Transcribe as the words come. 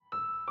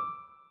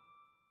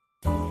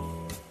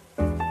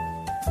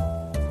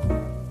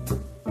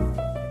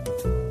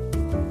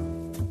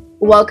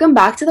Welcome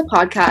back to the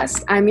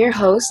podcast. I'm your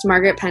host,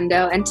 Margaret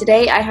Pendo, and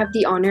today I have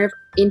the honor of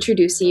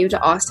introducing you to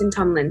Austin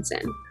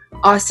Tomlinson.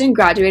 Austin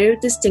graduated with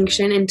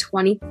distinction in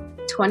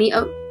 2020.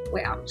 I'm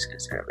just going to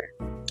start over.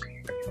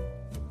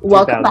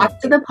 Welcome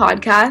back to the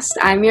podcast.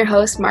 I'm your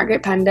host,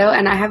 Margaret Pendo,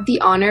 and I have the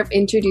honor of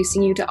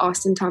introducing you to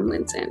Austin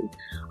Tomlinson.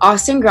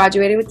 Austin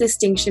graduated with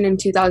distinction in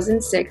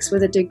 2006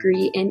 with a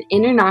degree in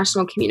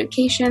International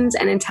Communications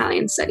and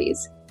Italian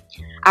Studies.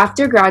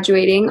 After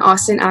graduating,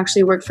 Austin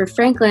actually worked for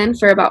Franklin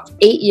for about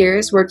 8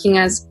 years, working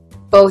as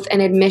both an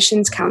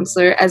admissions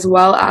counselor as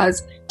well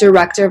as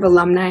director of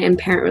alumni and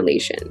parent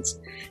relations.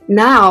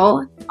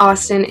 Now,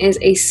 Austin is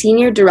a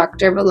senior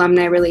director of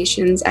alumni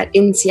relations at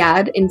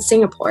INSEAD in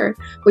Singapore,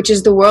 which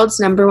is the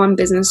world's #1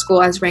 business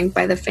school as ranked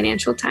by the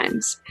Financial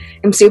Times.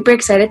 I'm super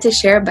excited to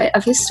share a bit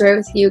of his story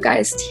with you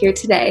guys here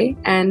today,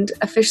 and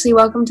officially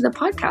welcome to the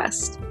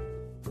podcast.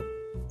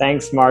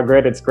 Thanks,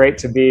 Margaret. It's great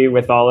to be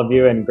with all of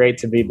you and great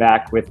to be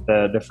back with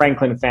the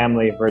Franklin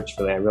family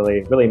virtually. I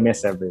really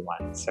miss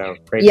everyone. So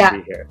great to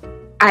be here.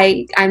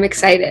 I'm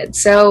excited.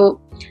 So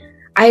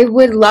I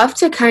would love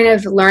to kind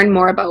of learn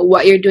more about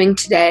what you're doing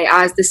today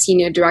as the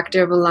Senior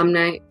Director of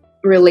Alumni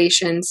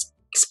Relations,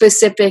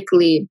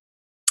 specifically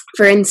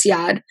for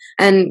INSEAD,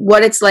 and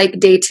what it's like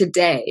day to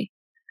day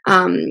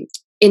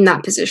in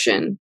that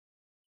position.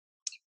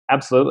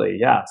 Absolutely,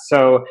 yeah.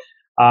 So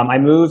I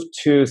moved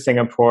to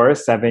Singapore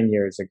 7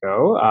 years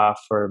ago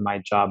for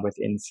my job with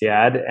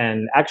INSEAD,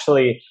 and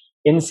actually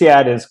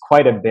INSEAD is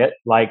quite a bit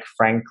like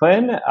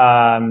Franklin,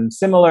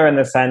 similar in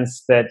the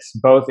sense that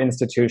both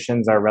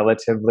institutions are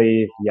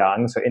relatively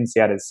young. So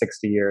INSEAD is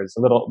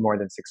a little more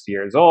than 60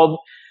 years old,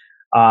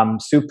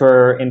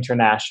 super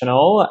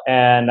international,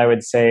 and I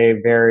would say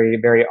very,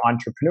 very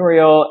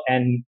entrepreneurial.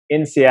 And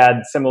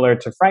INSEAD, similar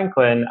to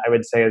Franklin, I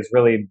would say is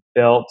really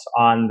built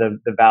on the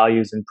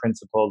values and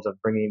principles of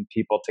bringing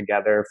people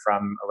together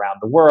from around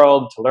the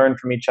world to learn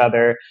from each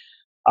other.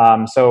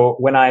 So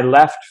when I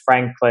left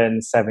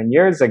Franklin 7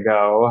 years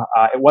ago,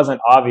 it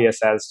wasn't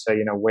obvious as to,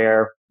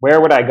 where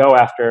would I go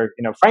after,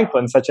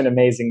 Franklin, such an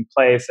amazing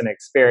place and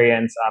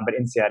experience, but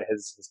INSEAD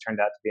has turned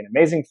out to be an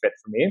amazing fit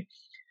for me.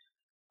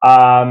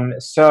 In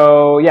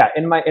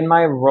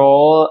my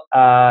role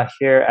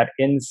here at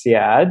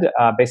INSEAD,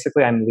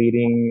 basically I'm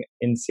leading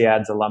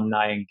INSEAD's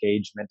alumni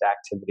engagement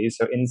activities.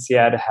 So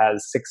INSEAD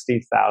has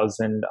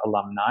 60,000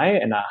 alumni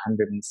in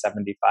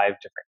 175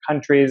 different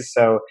countries.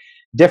 So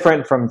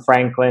different from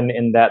Franklin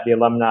in that the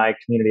alumni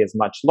community is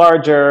much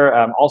larger,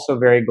 also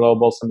very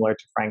global, similar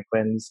to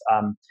Franklin's.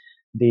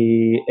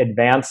 The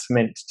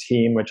advancement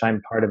team, which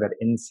I'm part of at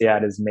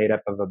INSEAD, is made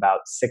up of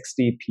about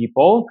 60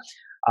 people.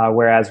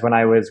 Whereas when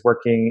I was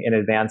working in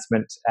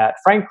advancement at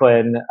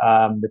Franklin,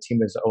 the team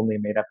was only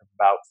made up of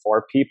about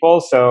 4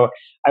 people. So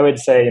I would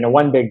say,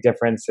 one big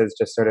difference is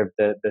just sort of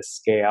the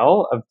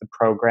scale of the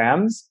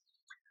programs.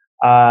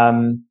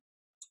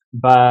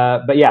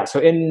 But yeah, so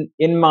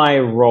in my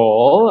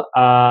role,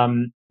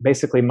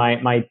 basically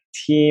my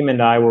team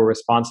and I were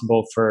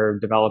responsible for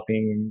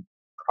developing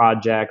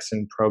projects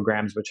and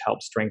programs which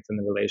help strengthen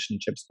the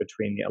relationships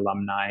between the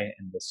alumni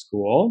and the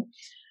school.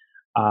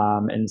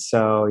 And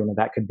so,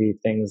 that could be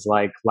things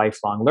like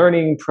lifelong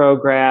learning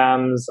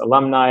programs,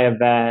 alumni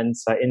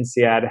events.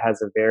 INSEAD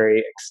has a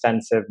very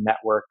extensive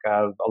network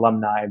of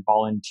alumni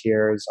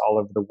volunteers all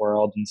over the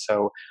world. And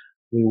so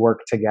we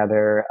work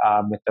together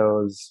with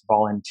those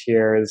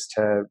volunteers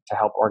to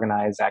help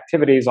organize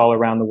activities all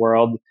around the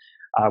world,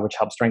 which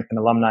help strengthen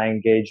alumni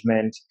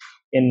engagement.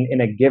 In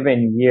a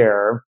given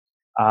year,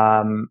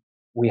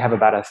 we have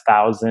about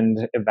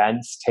 1,000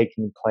 events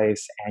taking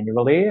place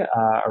annually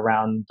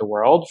around the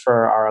world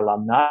for our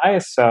alumni.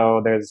 So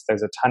there's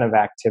a ton of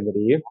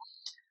activity.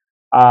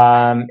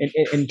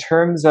 In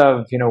terms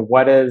of,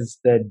 what does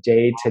the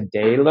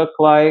day-to-day look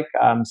like?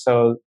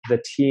 So the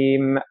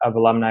team of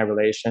alumni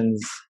relations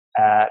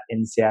at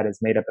INSEAD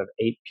is made up of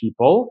 8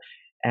 people,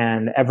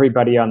 and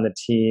everybody on the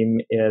team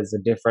is a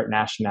different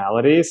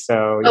nationality.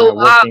 So,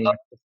 working with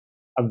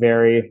a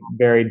very,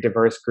 very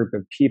diverse group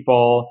of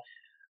people.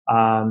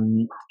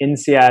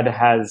 INSEAD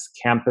has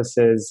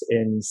campuses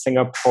in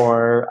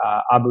Singapore,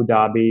 Abu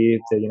Dhabi,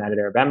 the United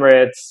Arab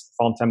Emirates,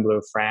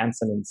 Fontainebleau,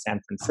 France, and in San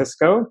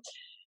Francisco.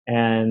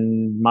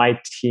 And my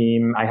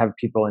team, I have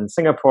people in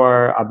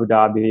Singapore, Abu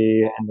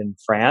Dhabi, and in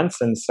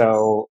France. And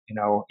so,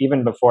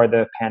 even before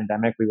the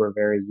pandemic, we were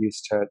very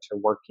used to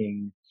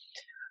working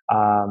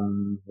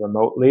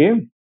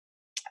remotely.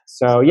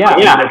 So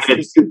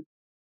it's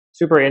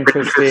super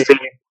interesting.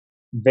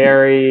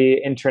 Very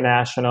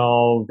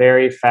international,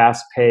 very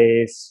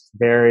fast-paced,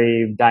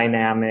 very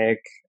dynamic.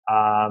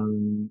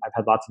 I've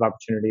had lots of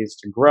opportunities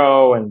to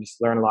grow and just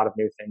learn a lot of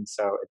new things.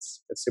 So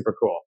it's super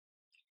cool.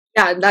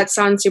 Yeah, that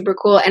sounds super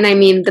cool. And I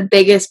mean, the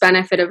biggest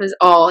benefit of it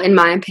all, in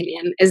my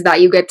opinion, is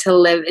that you get to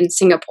live in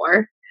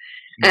Singapore.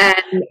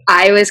 And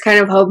I was kind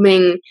of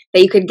hoping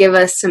that you could give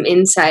us some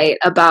insight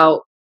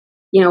about,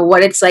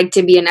 what it's like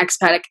to be an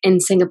expat in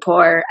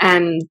Singapore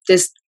and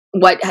just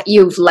what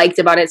you've liked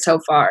about it so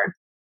far.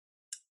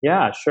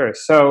 Yeah, sure.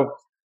 So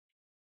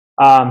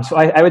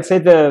I would say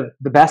the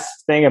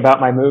best thing about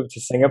my move to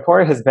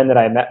Singapore has been that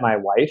I met my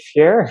wife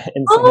here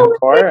in Oh,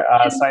 Singapore.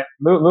 So I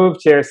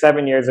moved here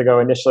 7 years ago,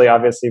 initially,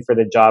 obviously, for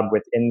the job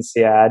with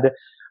INSEAD.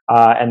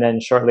 And then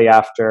shortly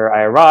after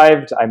I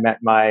arrived, I met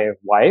my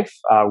wife,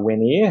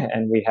 Winnie,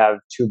 and we have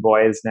two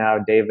boys now,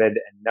 David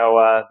and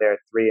Noah. They're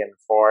 3 and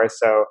 4.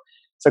 So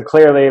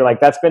clearly, like,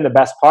 that's been the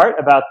best part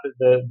about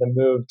the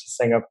move to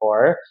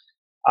Singapore.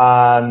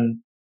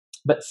 Um,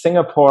 but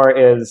Singapore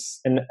is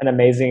an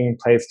amazing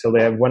place to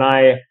live.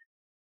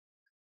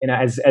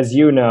 As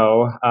you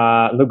know,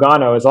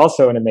 Lugano is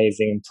also an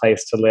amazing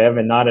place to live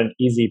and not an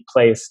easy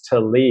place to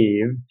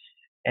leave.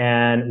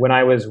 And when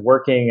I was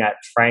working at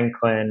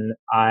Franklin,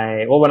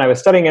 when I was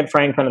studying at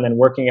Franklin and then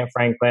working at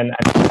Franklin,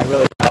 I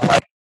really felt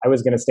like I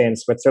was going to stay in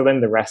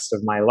Switzerland the rest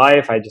of my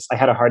life. I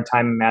had a hard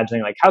time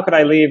imagining, like, how could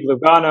I leave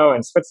Lugano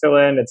and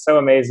Switzerland? It's so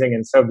amazing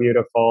and so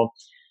beautiful.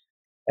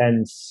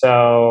 And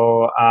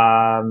so,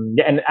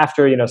 and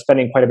after,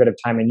 spending quite a bit of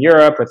time in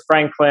Europe with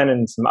Franklin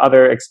and some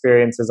other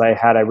experiences I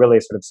had, I really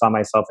sort of saw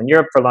myself in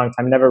Europe for a long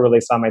time, never really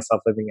saw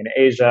myself living in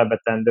Asia, but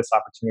then this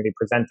opportunity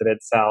presented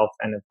itself.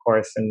 And of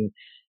course, in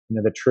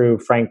the true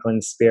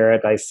Franklin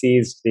spirit, I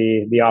seized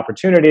the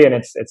opportunity, and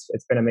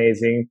it's been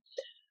amazing.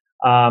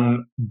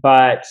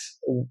 But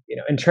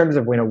in terms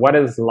of what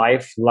is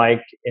life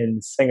like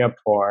in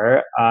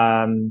Singapore,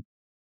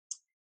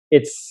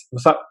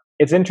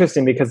 it's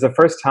interesting because the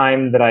first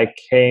time that I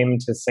came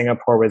to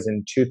Singapore was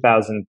in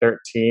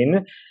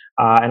 2013.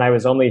 And I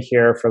was only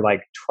here for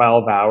like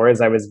 12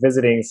 hours. I was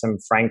visiting some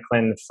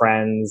Franklin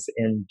friends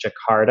in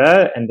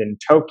Jakarta and in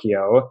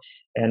Tokyo.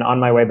 And on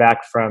my way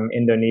back from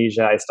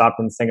Indonesia, I stopped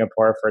in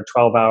Singapore for a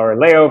 12-hour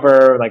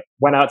layover, like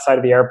went outside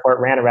of the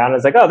airport, ran around. I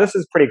was like, oh, this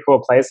is a pretty cool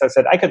place. I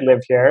said, I could live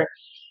here.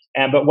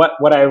 But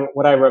what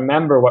I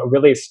remember, what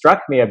really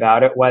struck me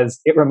about it was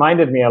it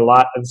reminded me a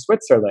lot of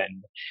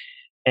Switzerland.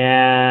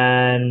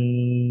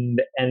 And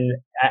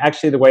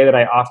actually, the way that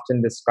I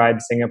often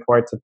describe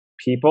Singapore to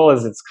people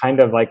is it's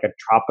kind of like a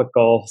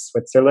tropical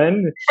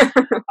Switzerland.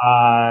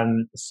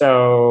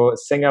 So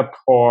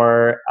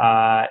Singapore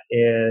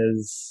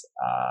is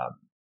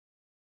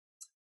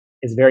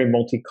very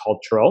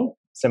multicultural,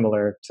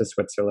 similar to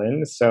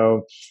Switzerland.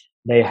 So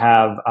they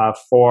have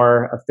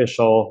 4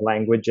 official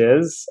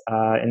languages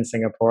in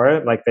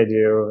Singapore, like they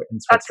do in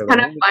Switzerland.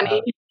 That's kind of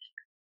funny.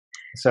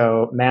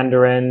 So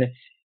Mandarin,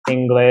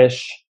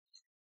 English,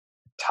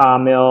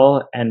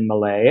 Tamil, and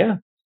Malay.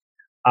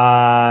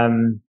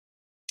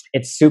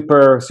 It's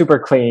super, super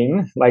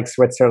clean, like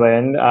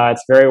Switzerland.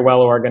 It's very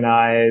well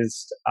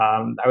organized.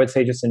 I would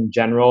say just in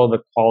general, the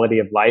quality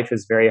of life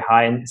is very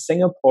high. And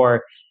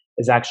Singapore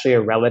is actually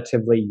a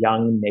relatively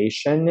young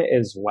nation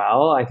as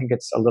well. I think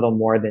it's a little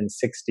more than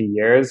 60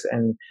 years.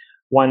 And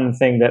one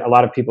thing that a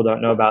lot of people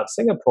don't know about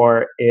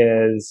Singapore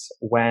is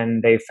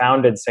when they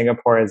founded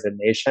Singapore as a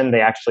nation,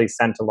 they actually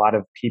sent a lot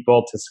of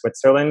people to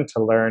Switzerland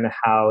to learn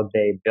how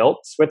they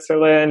built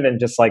Switzerland and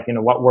just like,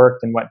 what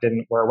worked and what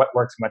didn't work, what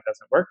works and what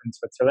doesn't work in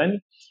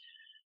Switzerland.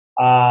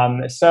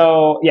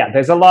 So yeah,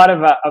 there's a lot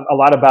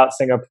about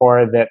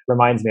Singapore that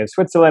reminds me of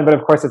Switzerland, but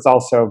of course it's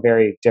also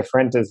very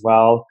different as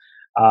well.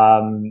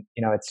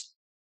 It's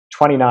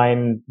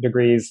 29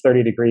 degrees,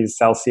 30 degrees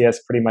Celsius,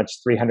 pretty much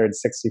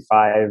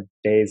 365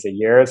 days a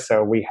year.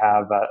 So we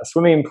have a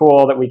swimming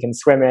pool that we can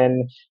swim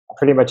in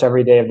pretty much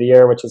every day of the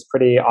year, which is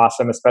pretty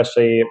awesome,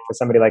 especially for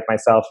somebody like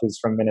myself who's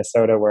from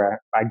Minnesota,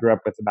 where I grew up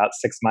with about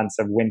 6 months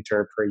of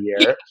winter per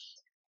year.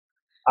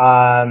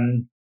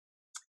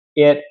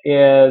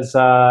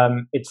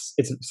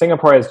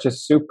 Singapore is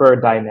just super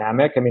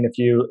dynamic. I mean, if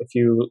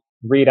you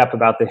read up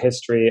about the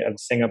history of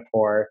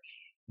Singapore,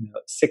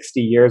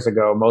 60 years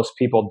ago, most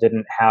people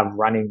didn't have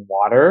running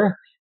water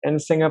in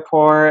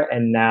Singapore.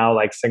 And now,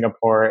 like,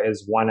 Singapore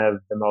is one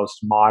of the most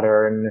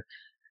modern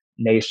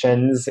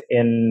nations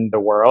in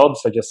the world.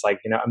 So just like,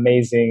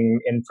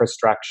 amazing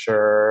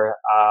infrastructure,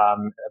 a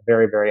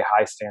very, very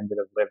high standard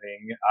of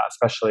living,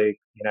 especially,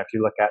 if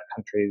you look at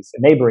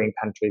neighboring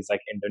countries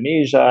like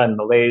Indonesia and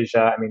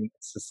Malaysia. I mean,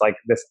 it's just like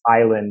this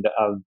island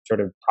of sort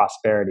of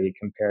prosperity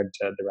compared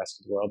to the rest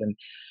of the world. And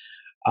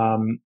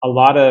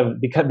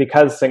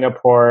because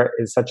Singapore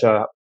is such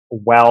a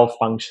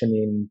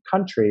well-functioning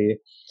country,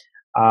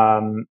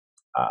 a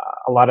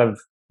lot of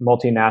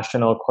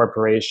multinational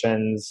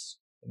corporations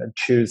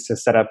choose to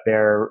set up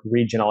their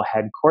regional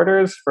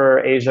headquarters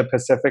for Asia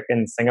Pacific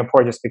in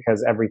Singapore, just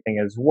because everything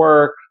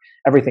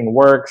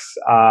works,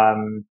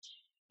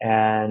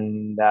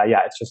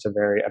 it's just a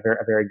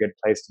very good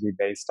place to be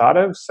based out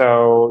of.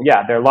 So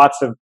yeah, there are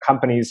lots of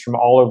companies from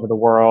all over the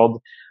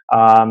world.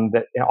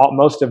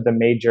 Most of the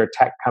major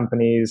tech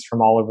companies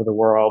from all over the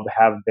world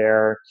have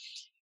their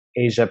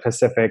Asia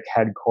Pacific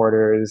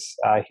headquarters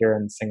here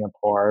in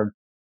Singapore.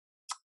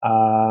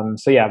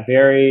 So yeah,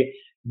 very,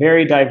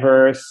 very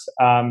diverse,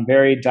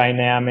 very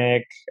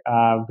dynamic,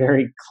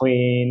 very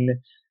clean.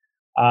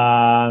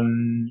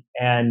 And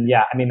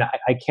yeah, I mean,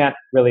 I can't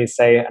really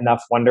say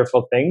enough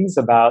wonderful things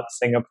about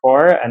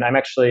Singapore. And I'm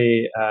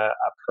actually a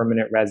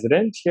permanent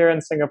resident here in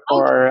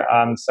Singapore.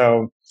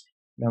 So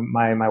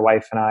my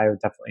wife and I would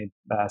definitely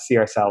see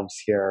ourselves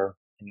here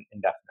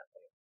indefinitely.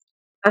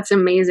 That's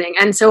amazing.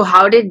 And so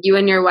how did you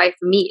and your wife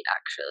meet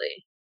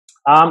actually?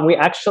 We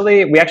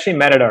actually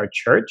met at our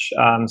church.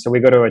 So we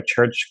go to a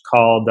church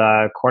called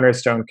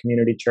Cornerstone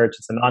Community Church.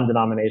 It's a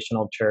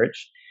non-denominational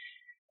church,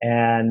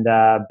 and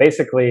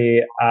basically,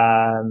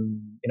 I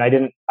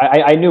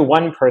knew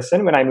one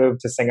person when I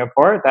moved to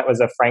Singapore. That was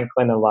a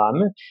Franklin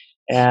alum,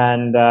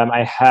 and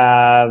I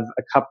have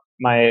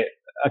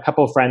a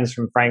couple of friends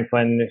from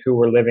Franklin who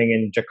were living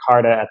in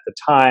Jakarta at the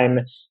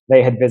time.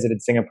 They had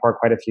visited Singapore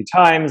quite a few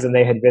times, and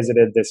they had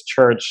visited this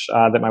church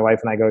that my wife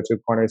and I go to,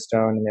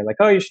 Cornerstone, and they're like,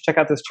 "Oh, you should check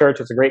out this church.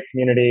 It's a great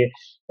community."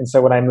 And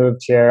so when I moved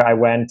here, I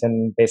went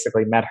and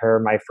basically met her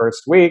my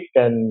first week,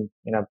 and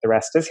the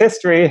rest is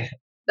history.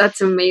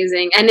 That's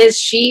amazing. And is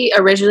she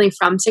originally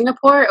from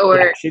Singapore,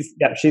 or? She's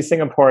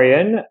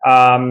Singaporean.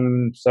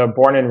 So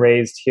born and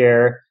raised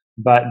here,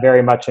 but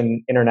very much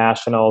an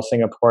international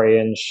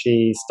Singaporean.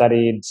 She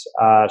studied,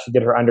 she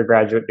did her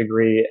undergraduate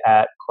degree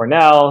at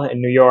Cornell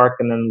in New York,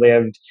 and then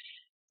lived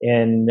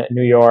in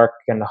New York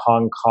and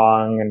Hong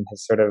Kong, and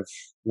has sort of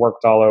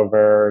worked all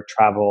over,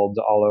 traveled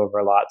all over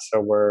a lot.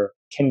 So we're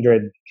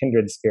kindred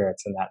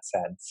spirits in that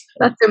sense.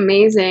 That's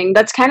amazing.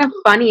 That's kind of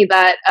funny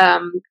that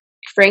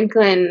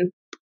Franklin,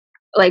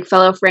 like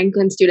fellow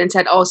Franklin students,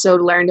 had also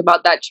learned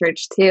about that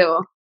church too.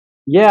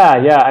 Yeah.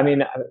 I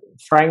mean,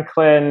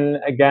 Franklin,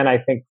 again, I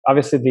think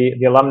obviously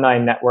the alumni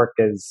network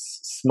is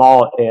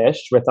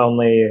small-ish, with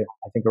only,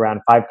 I think,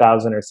 around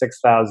 5,000 or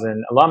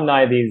 6,000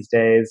 alumni these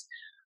days.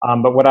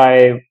 But what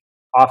I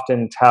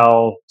often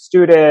tell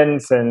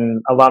students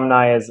and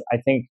alumni is, I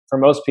think for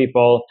most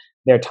people,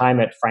 their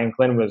time at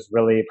Franklin was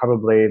really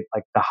probably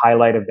like the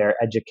highlight of their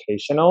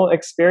educational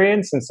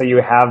experience. And so you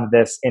have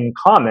this in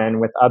common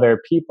with other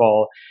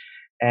people.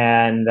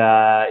 And,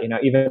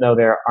 even though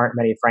there aren't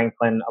many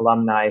Franklin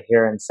alumni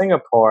here in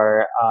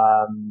Singapore,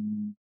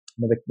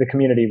 the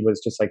community was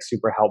just like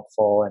super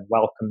helpful and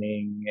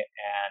welcoming,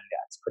 and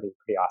yeah, it's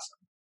pretty awesome.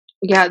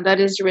 Yeah, that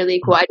is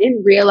really cool. I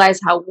didn't realize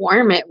how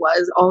warm it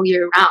was all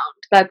year round.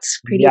 That's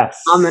pretty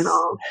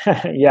phenomenal.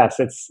 Yes,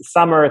 it's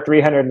summer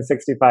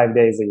 365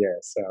 days a year.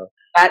 So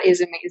that is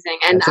amazing.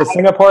 And so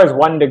Singapore is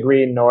 1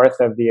 degree north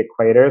of the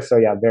equator. So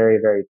yeah, very,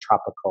 very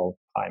tropical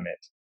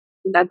climate.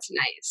 That's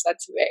nice.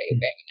 That's very,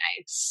 very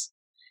nice.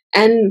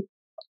 And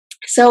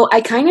so I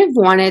kind of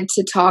wanted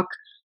to talk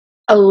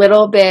a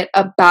little bit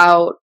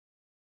about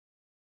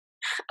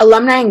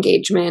alumni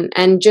engagement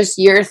and just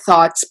your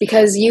thoughts,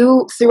 because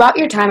throughout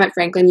your time at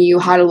Franklin, you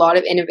had a lot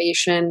of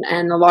innovation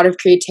and a lot of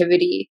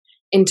creativity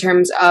in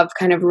terms of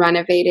kind of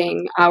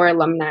renovating our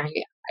alumni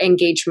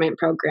engagement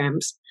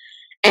programs.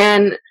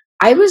 And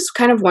I was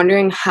kind of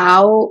wondering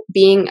how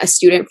being a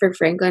student for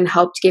Franklin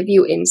helped give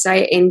you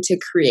insight into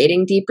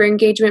creating deeper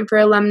engagement for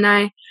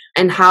alumni,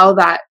 and how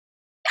that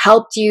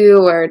helped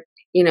you, or,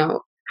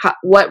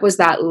 what was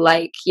that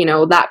like,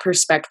 that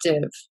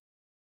perspective?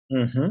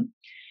 Mm-hmm.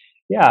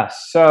 Yeah.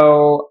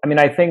 So, I mean,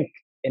 I think,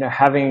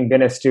 having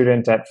been a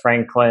student at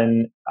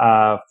Franklin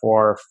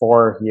for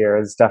 4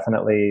 years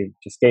definitely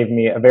just gave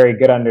me a very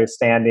good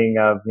understanding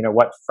of,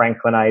 what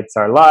Franklinites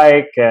are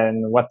like,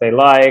 and what they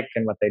like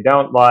and what they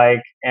don't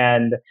like.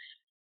 And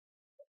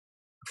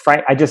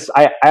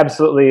I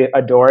absolutely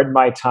adored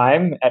my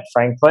time at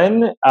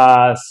Franklin.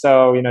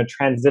 So,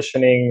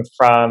 transitioning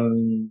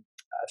from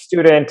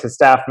student to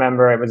staff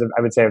member, it was,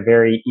 I would say, a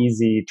very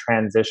easy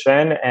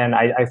transition. And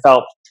I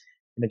felt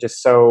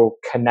just so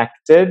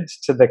connected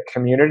to the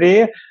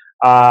community.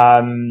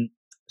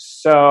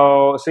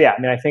 So yeah, I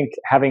mean, I think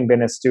having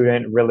been a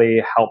student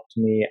really helped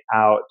me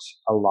out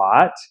a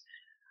lot.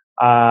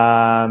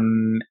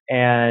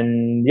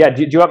 And yeah,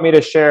 do you want me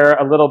to share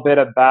a little bit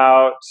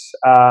about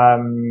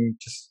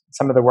just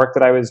some of the work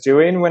that I was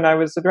doing when I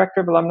was the director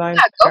of alumni and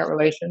parent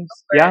relations?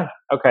 Yeah.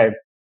 Okay.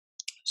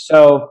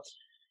 So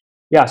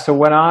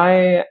when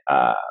I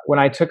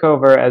took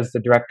over as the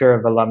director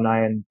of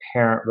alumni and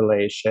parent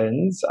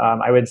relations,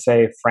 I would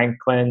say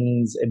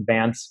Franklin's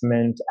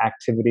advancement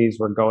activities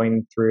were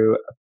going through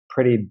a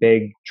pretty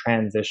big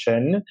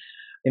transition.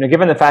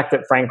 Given the fact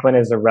that Franklin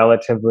is a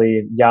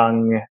relatively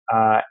young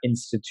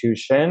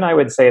institution, I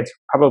would say it's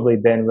probably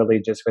been really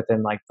just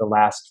within like the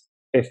last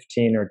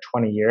 15 or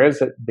 20 years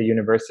that the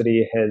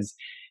university has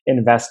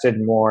invested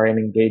more in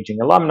engaging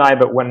alumni.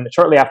 But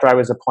shortly after I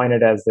was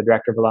appointed as the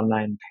director of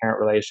alumni and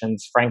parent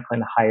relations,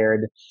 Franklin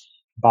hired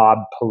Bob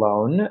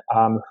Pallone,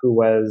 who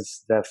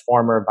was the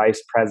former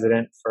vice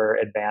president for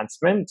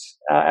advancement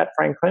at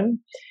Franklin.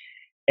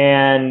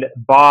 And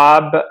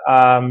Bob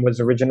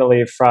was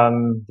originally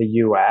from the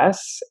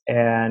US,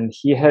 and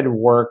he had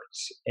worked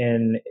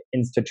in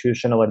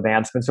institutional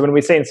advancement. So when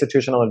we say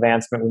institutional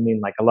advancement, we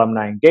mean like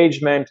alumni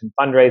engagement and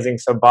fundraising.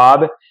 So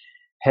Bob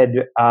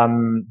had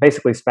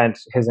basically spent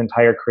his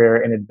entire career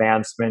in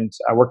advancement,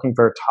 working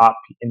for top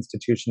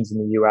institutions in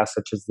the US,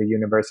 such as the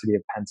University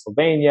of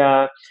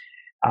Pennsylvania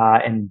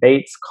and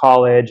Bates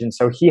College. And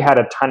so he had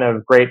a ton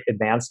of great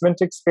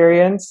advancement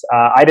experience.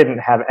 I didn't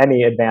have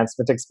any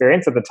advancement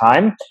experience at the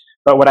time,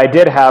 But what I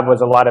did have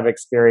was a lot of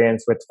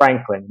experience with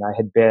Franklin. I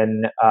had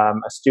been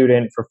a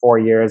student for 4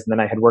 years, and then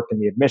I had worked in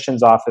the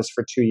admissions office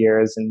for 2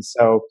 years. And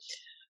so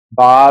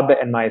Bob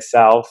and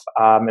myself,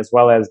 as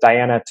well as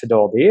Diana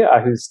Tadoldi,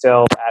 who's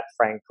still at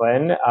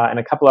Franklin, and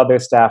a couple other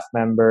staff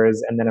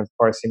members, and then of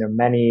course,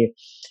 many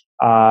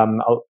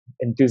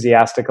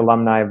enthusiastic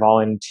alumni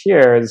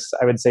volunteers,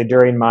 I would say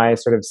during my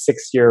sort of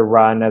 6-year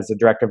run as the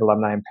director of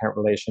alumni and parent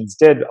relations,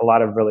 did a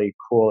lot of really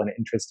cool and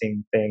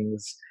interesting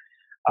things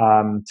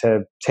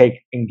to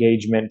take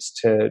engagement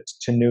to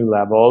new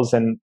levels.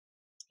 And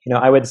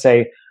I would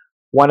say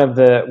one of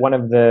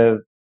the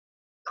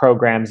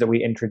programs that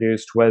we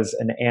introduced was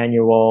an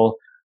annual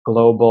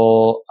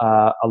global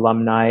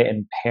alumni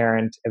and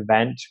parent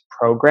event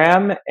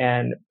program.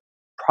 And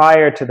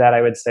prior to that,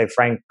 I would say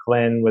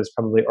Franklin was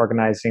probably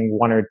organizing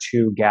 1 or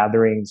 2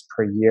 gatherings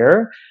per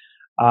year.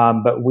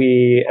 But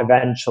we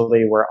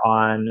eventually were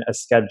on a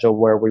schedule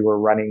where we were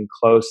running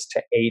close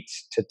to 8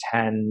 to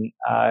 10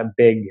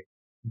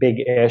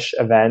 big-ish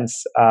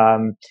events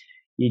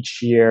each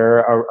year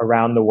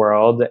around the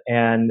world.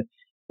 And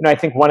I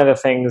think one of the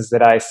things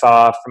that I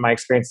saw from my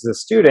experience as a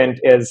student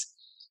is,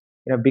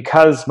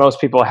 because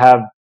most people have,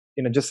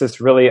 just this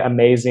really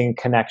amazing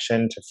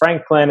connection to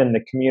Franklin and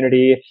the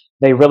community,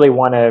 they really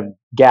want to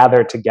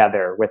gather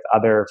together with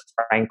other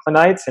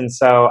Franklinites. And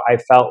so I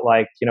felt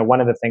like, one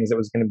of the things that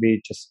was going to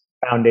be just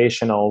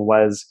foundational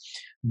was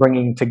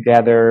bringing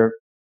together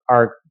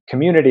our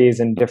communities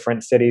in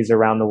different cities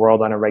around the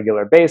world on a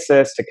regular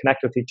basis to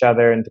connect with each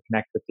other and to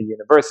connect with the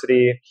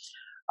university.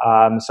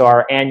 So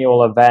our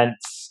annual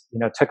events,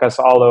 took us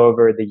all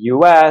over the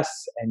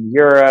U.S. and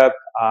Europe,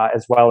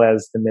 as well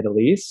as the Middle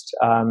East.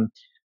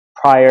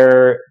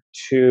 Prior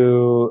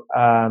to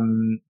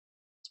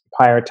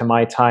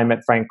my time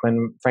at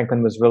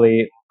Franklin was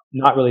really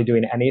not really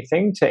doing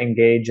anything to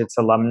engage its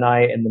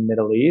alumni in the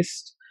Middle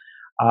East,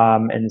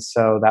 and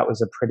so that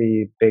was a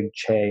pretty big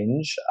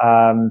change.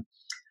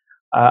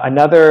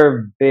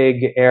 Another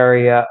big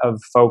area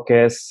of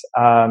focus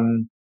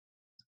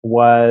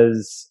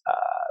was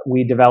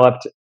we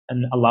developed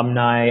an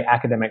alumni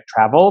academic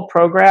travel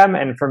program,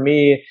 and for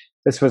me,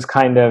 this was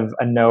kind of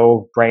a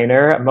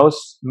no-brainer.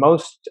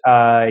 Most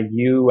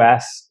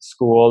U.S.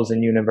 schools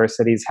and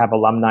universities have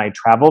alumni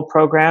travel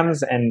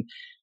programs, and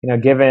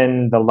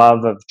given the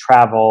love of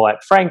travel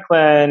at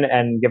Franklin,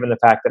 and given the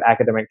fact that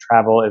academic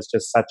travel is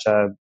just such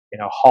a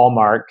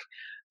hallmark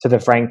to the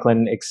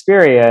Franklin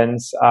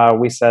experience,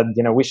 we said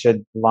we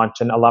should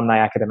launch an alumni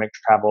academic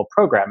travel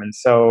program. And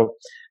so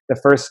the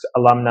first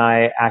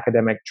alumni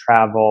academic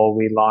travel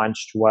we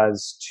launched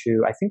was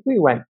I think we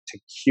went to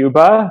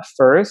Cuba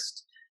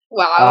first.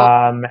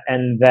 Wow.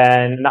 And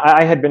then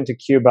I had been to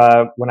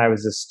Cuba when I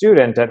was a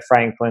student at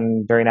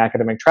Franklin during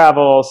academic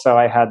travel. So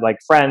I had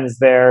friends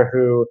there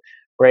who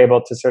were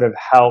able to sort of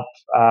help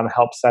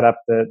set up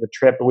the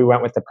trip. We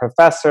went with the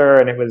professor,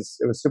 and it was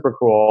super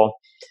cool.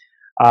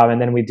 And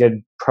then we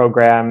did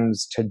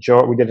programs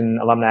we did an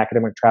alumni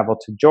academic travel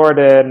to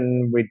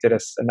Jordan. We did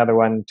another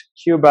one to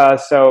Cuba.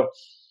 So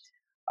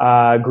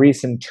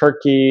Greece and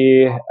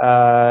Turkey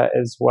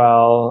as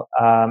well.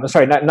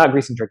 Sorry, not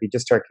Greece and Turkey,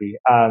 just Turkey.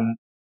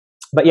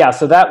 But yeah,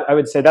 so that I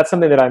would say that's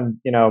something that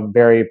I'm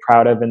very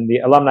proud of. And the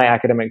alumni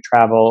academic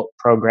travel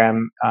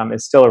program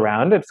is still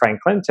around at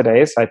Franklin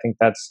today. So I think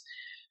that's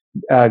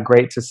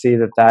great to see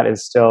that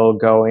is still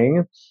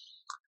going.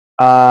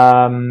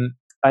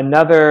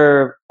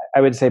 Another, I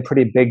would say,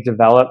 pretty big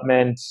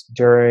development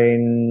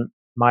during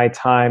my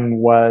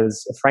time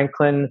was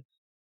Franklin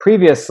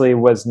previously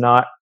was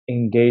not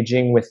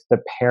engaging with the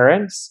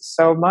parents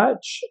so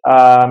much.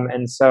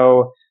 And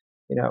so,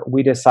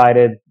 we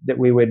decided that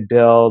we would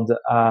build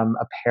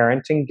a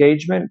parent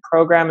engagement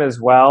program as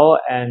well.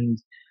 And,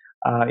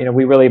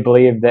 we really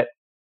believe that,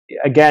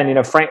 again,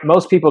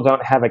 most people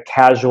don't have a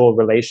casual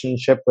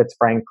relationship with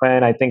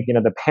Franklin. I think,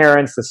 the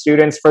parents, the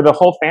students, for the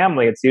whole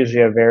family, it's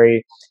usually a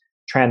very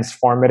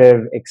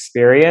transformative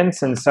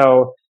experience. And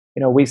so,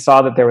 we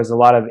saw that there was a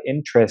lot of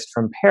interest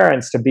from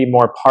parents to be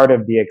more part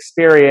of the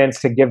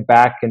experience, to give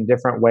back in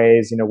different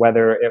ways,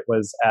 whether it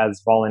was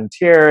as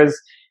volunteers,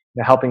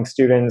 helping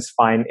students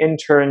find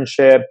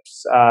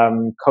internships,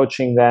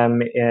 coaching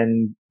them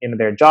in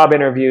their job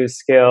interview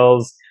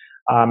skills,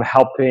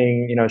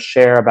 helping,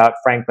 share about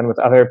Franklin with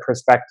other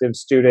prospective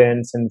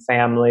students and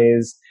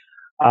families,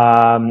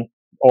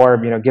 or,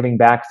 giving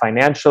back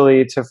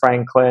financially to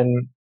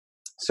Franklin.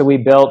 So we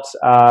built,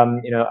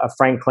 a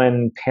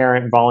Franklin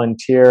parent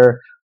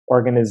volunteer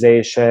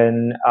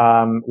organization,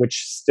 which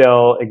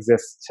still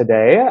exists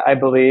today, I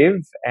believe.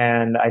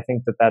 And I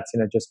think that that's,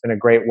 just been a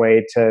great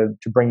way to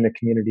bring the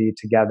community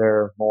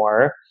together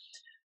more.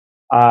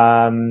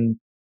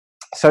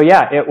 So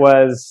yeah, it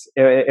was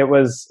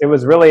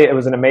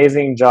an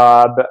amazing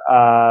job,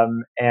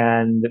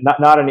 and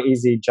not an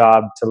easy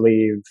job to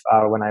leave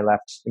when I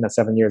left,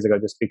 7 years ago,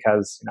 just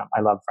because,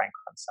 I love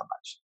Franklin so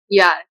much.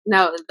 Yeah,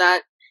 no,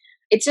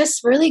 it's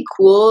just really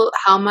cool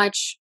how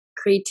much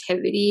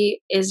creativity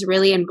is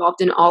really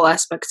involved in all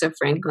aspects of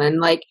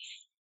Franklin.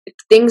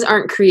 things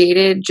aren't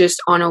created just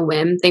on a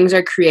whim. Things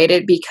are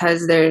created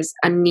because there's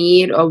a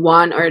need, a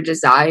want, or a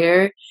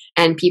desire,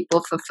 and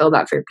people fulfill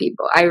that for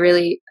people. I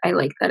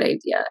like that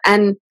idea.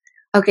 And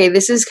okay,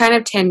 this is kind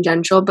of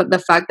tangential, but the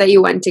fact that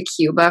you went to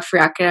Cuba for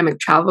academic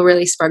travel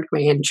really sparked my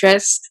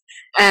interest.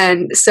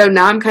 And so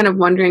now I'm kind of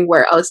wondering,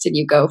 where else did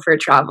you go for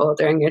travel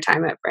during your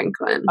time at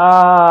Franklin?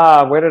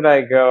 Where did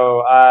I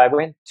go? I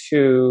went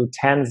to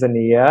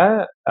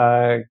Tanzania,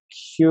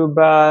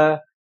 Cuba,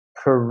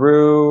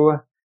 Peru,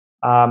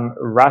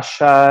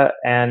 Russia,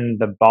 and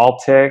the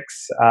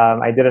Baltics.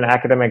 I did an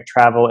academic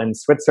travel in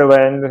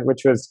Switzerland,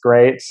 which was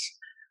great.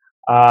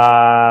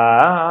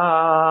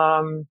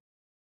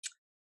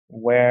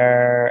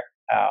 Where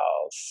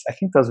else? I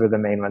think those were the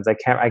main ones. I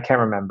can't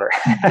remember.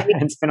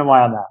 It's been a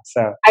while now.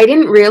 So I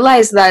didn't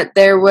realize that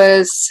there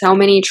was so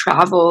many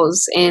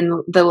travels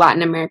in the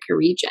Latin America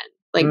region.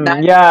 Like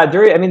that. Yeah,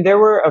 there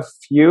were a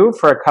few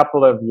for a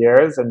couple of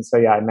years, and so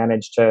yeah, I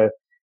managed to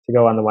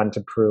go on the one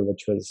to Peru,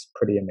 which was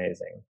pretty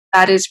amazing.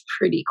 That is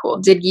pretty cool.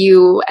 Did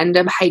you end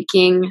up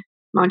hiking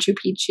Machu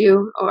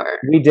Picchu, or?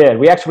 We did.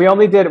 We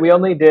only did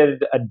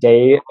a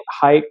day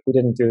hike. We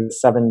didn't do the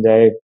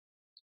 7-day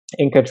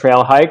Inca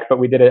Trail hike, but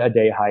we did a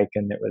day hike,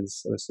 and it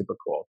was super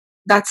cool.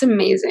 That's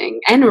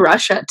amazing. And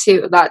Russia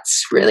too.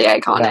 That's really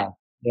iconic.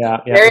 Yeah.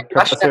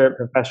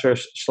 Professor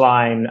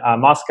Schlein,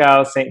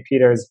 Moscow, St.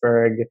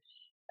 Petersburg,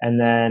 and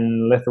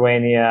then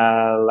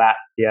Lithuania,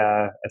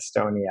 Latvia,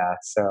 Estonia.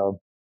 So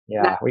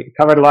yeah, we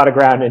covered a lot of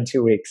ground in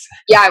 2 weeks.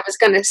 Yeah, I was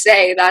going to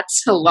say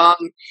that's a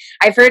long.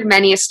 I've heard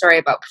many a story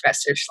about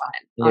Professor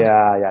Schlein.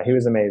 Yeah, he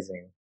was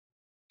amazing.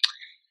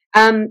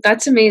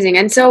 That's amazing.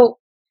 And so,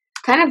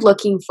 kind of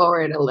looking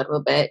forward a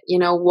little bit,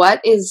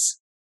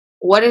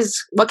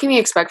 what can we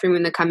expect from you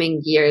in the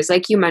coming years?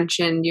 Like you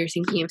mentioned, you're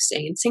thinking of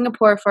staying in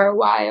Singapore for a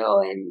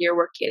while, and you're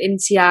working at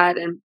INSEAD.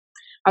 And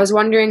I was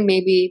wondering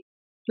maybe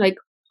like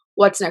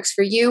what's next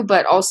for you,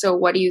 but also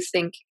what do you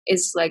think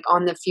is like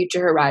on the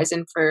future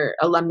horizon for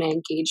alumni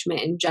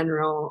engagement in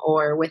general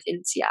or with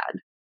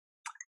INSEAD?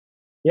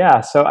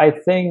 Yeah, so I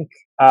think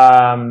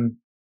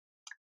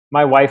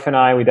my wife and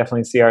I, we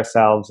definitely see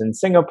ourselves in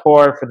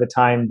Singapore for the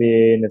time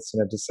being. It's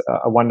just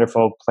a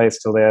wonderful place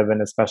to live,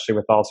 and especially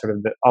with all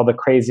the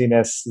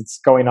craziness that's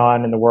going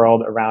on in the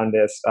world around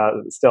us,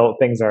 still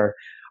things are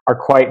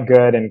quite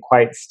good and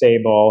quite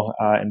stable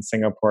in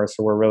Singapore.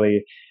 So we're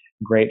really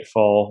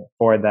grateful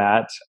for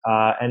that,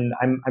 and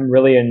I'm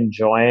really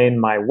enjoying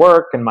my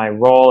work and my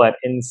role at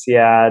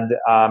INSEAD.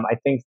 I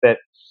think that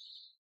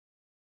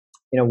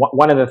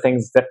one of the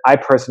things that I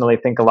personally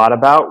think a lot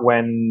about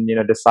when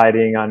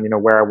deciding on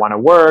where I want to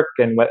work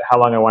and how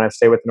long I want to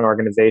stay with an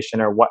organization,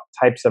 or what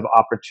types of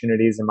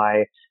opportunities am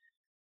I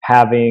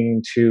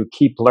having to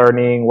keep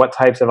learning, what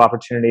types of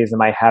opportunities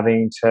am I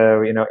having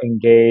to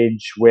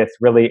engage with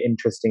really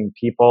interesting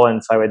people.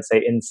 And so I would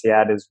say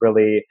INSEAD is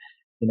really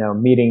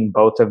meeting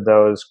both of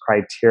those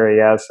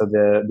criteria. So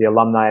the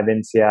alumni of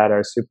INSEAD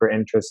are super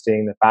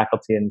interesting. The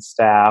faculty and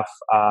staff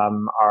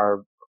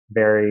are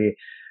very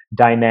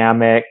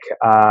dynamic,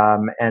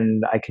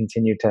 and I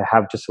continue to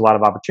have just a lot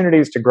of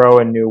opportunities to grow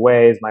in new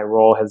ways. My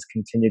role has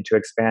continued to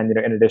expand,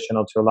 in addition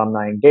to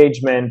alumni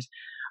engagement.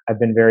 I've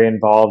been very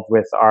involved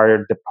with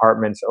our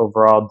department's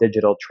overall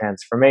digital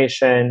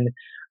transformation.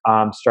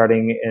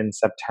 Starting in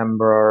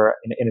September,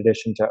 in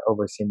addition to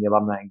overseeing the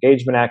alumni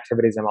engagement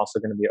activities, I'm also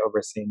going to be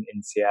overseeing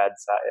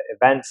INSEAD's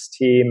events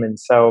team. And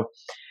so,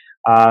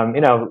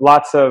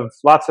 lots of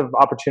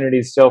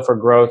opportunities still for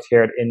growth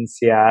here at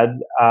INSEAD.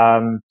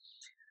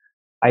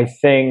 I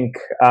think,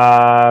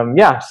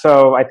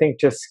 so I think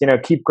just,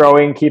 keep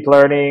growing, keep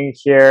learning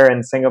here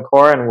in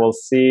Singapore, and we'll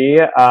see.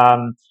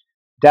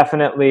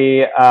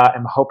 Definitely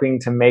am hoping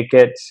to make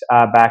it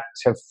back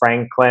to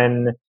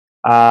Franklin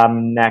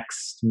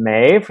next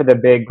May for the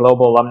big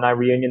global alumni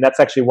reunion.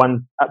 That's actually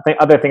one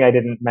other thing I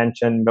didn't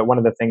mention, but one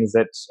of the things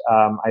that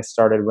I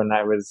started when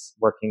I was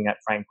working at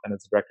Franklin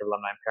as the Director of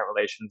Alumni and Parent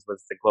Relations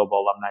was the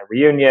global alumni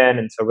reunion.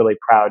 And so really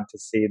proud to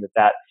see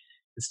that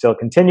is still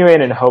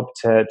continuing, and hope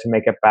to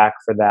make it back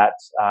for that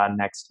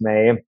next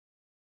May.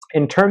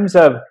 In terms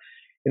of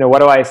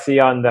what do I see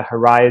on the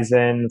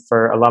horizon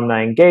for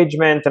alumni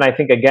engagement? And I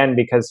think, again,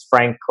 because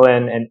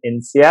Franklin and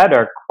INSEAD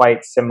are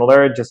quite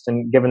similar,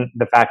 given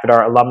the fact that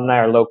our alumni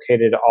are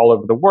located all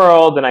over the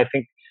world, and I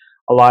think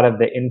a lot of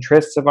the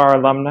interests of our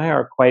alumni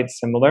are quite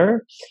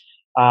similar.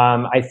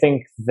 I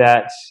think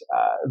that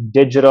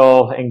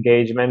digital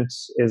engagement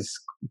is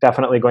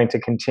definitely going to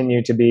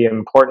continue to be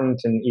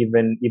important, and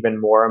even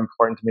more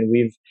important. I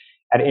mean,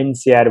 at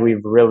INSEAD,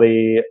 we've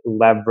really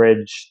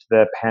leveraged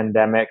the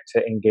pandemic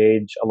to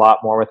engage a lot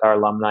more with our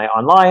alumni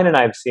online, and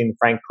I've seen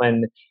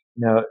Franklin,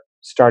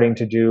 starting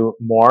to do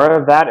more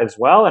of that as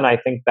well, and I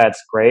think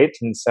that's great.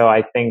 And so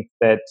I think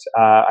that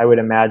I would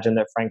imagine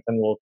that Franklin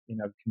will,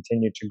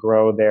 continue to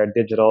grow their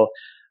digital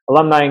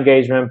alumni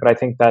engagement, but I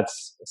think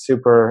that's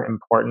super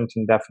important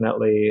and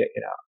definitely,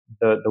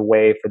 the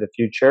way for the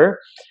future.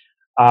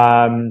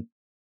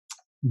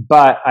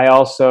 But I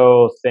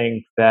also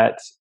think that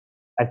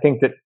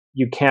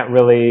you can't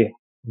really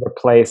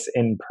replace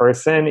in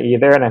person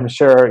either. And I'm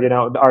sure,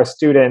 our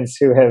students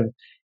who have,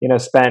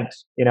 spent,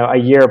 a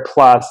year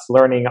plus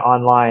learning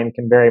online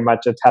can very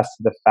much attest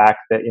to the fact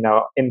that,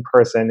 in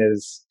person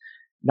is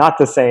not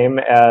the same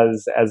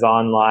as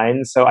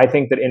online. So I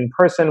think that in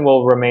person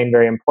will remain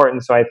very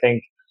important. So I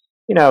think,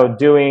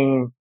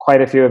 doing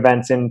quite a few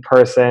events in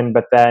person,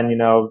 but then,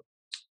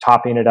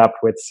 topping it up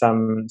with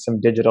some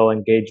digital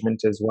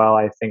engagement as well,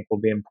 I think will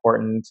be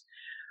important.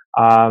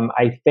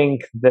 I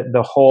think that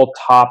the whole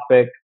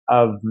topic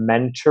of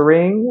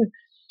mentoring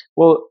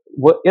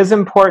is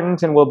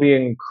important and will be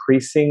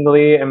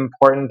increasingly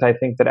important. I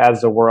think that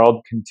as the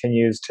world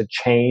continues to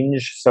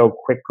change so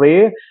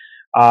quickly,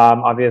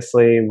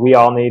 obviously we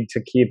all need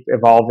to keep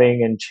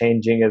evolving and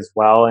changing as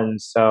well.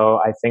 And so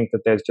I think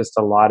that there's just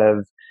a lot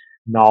of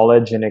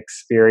knowledge and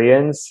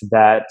experience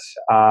that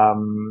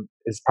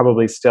is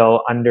probably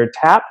still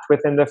under-tapped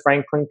within the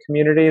Franklin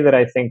community that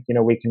I think,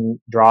 we can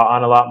draw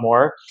on a lot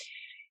more.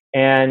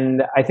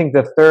 And I think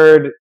the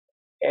third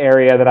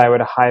area that I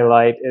would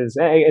highlight is,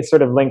 it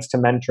sort of links to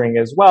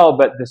mentoring as well,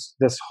 but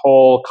this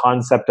whole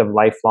concept of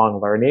lifelong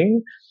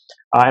learning.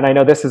 And I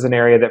know this is an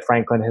area that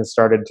Franklin has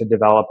started to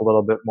develop a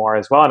little bit more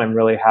as well, and I'm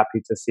really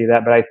happy to see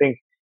that. But I think,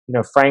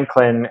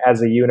 Franklin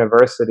as a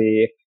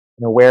university,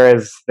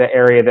 whereas the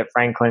area that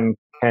Franklin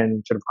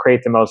can sort of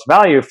create the most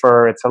value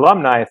for its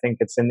alumni, I think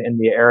it's in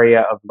the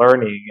area of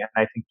learning. And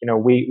I think,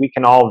 we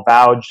can all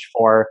vouch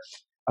for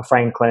a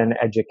Franklin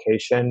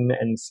education.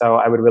 And so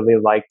I would really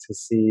like to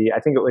see, I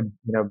think it would,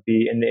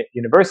 be in the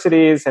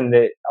universities and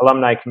the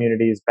alumni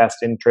community's best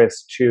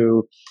interest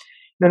to,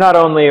 not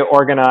only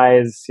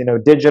organize,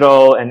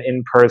 digital and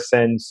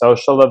in-person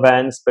social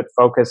events, but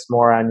focus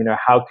more on,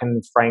 how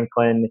can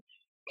Franklin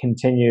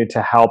continue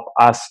to help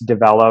us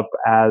develop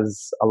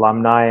as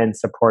alumni and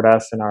support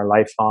us in our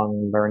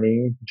lifelong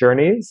learning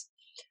journeys.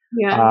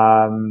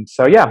 Yeah.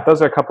 So yeah,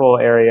 those are a couple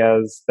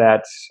areas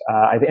that,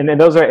 and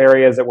those are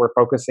areas that we're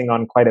focusing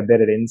on quite a bit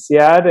at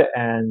INSEAD,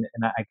 and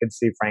I could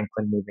see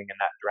Franklin moving in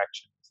that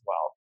direction as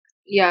well.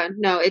 Yeah,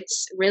 no,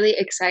 it's really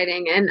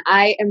exciting. And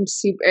I am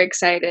super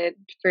excited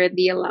for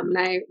the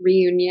alumni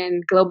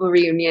reunion, global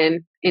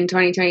reunion in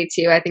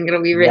 2022. I think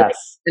it'll be really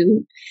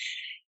fun.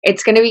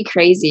 It's going to be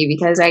crazy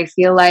because I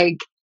feel like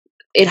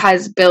it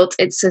has built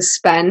its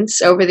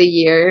suspense over the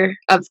year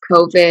of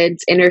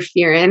COVID's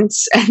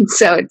interference. And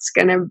so it's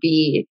going to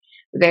be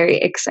very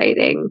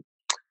exciting.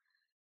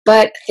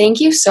 But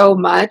thank you so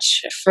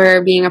much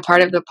for being a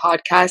part of the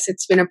podcast.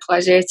 It's been a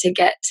pleasure to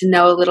get to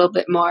know a little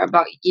bit more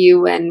about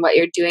you and what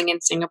you're doing in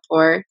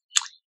Singapore.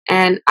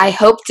 And I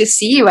hope to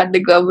see you at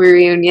the global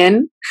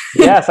reunion.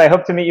 Yes, I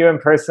hope to meet you in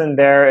person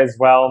there as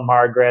well,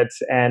 Margaret.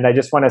 And I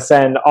just want to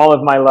send all of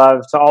my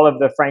love to all of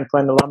the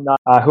Franklin alumni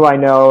who I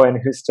know and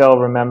who still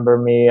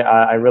remember me.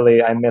 I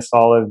miss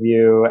all of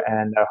you,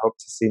 and I hope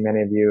to see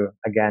many of you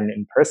again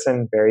in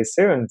person very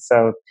soon.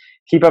 So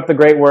keep up the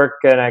great work,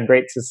 and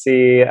great to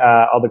see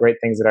all the great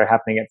things that are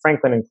happening at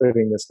Franklin,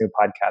 including this new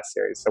podcast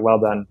series. So well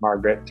done,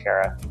 Margaret,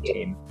 Tara,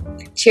 team.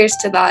 Cheers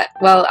to that.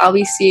 Well, I'll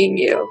be seeing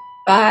you.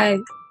 Bye.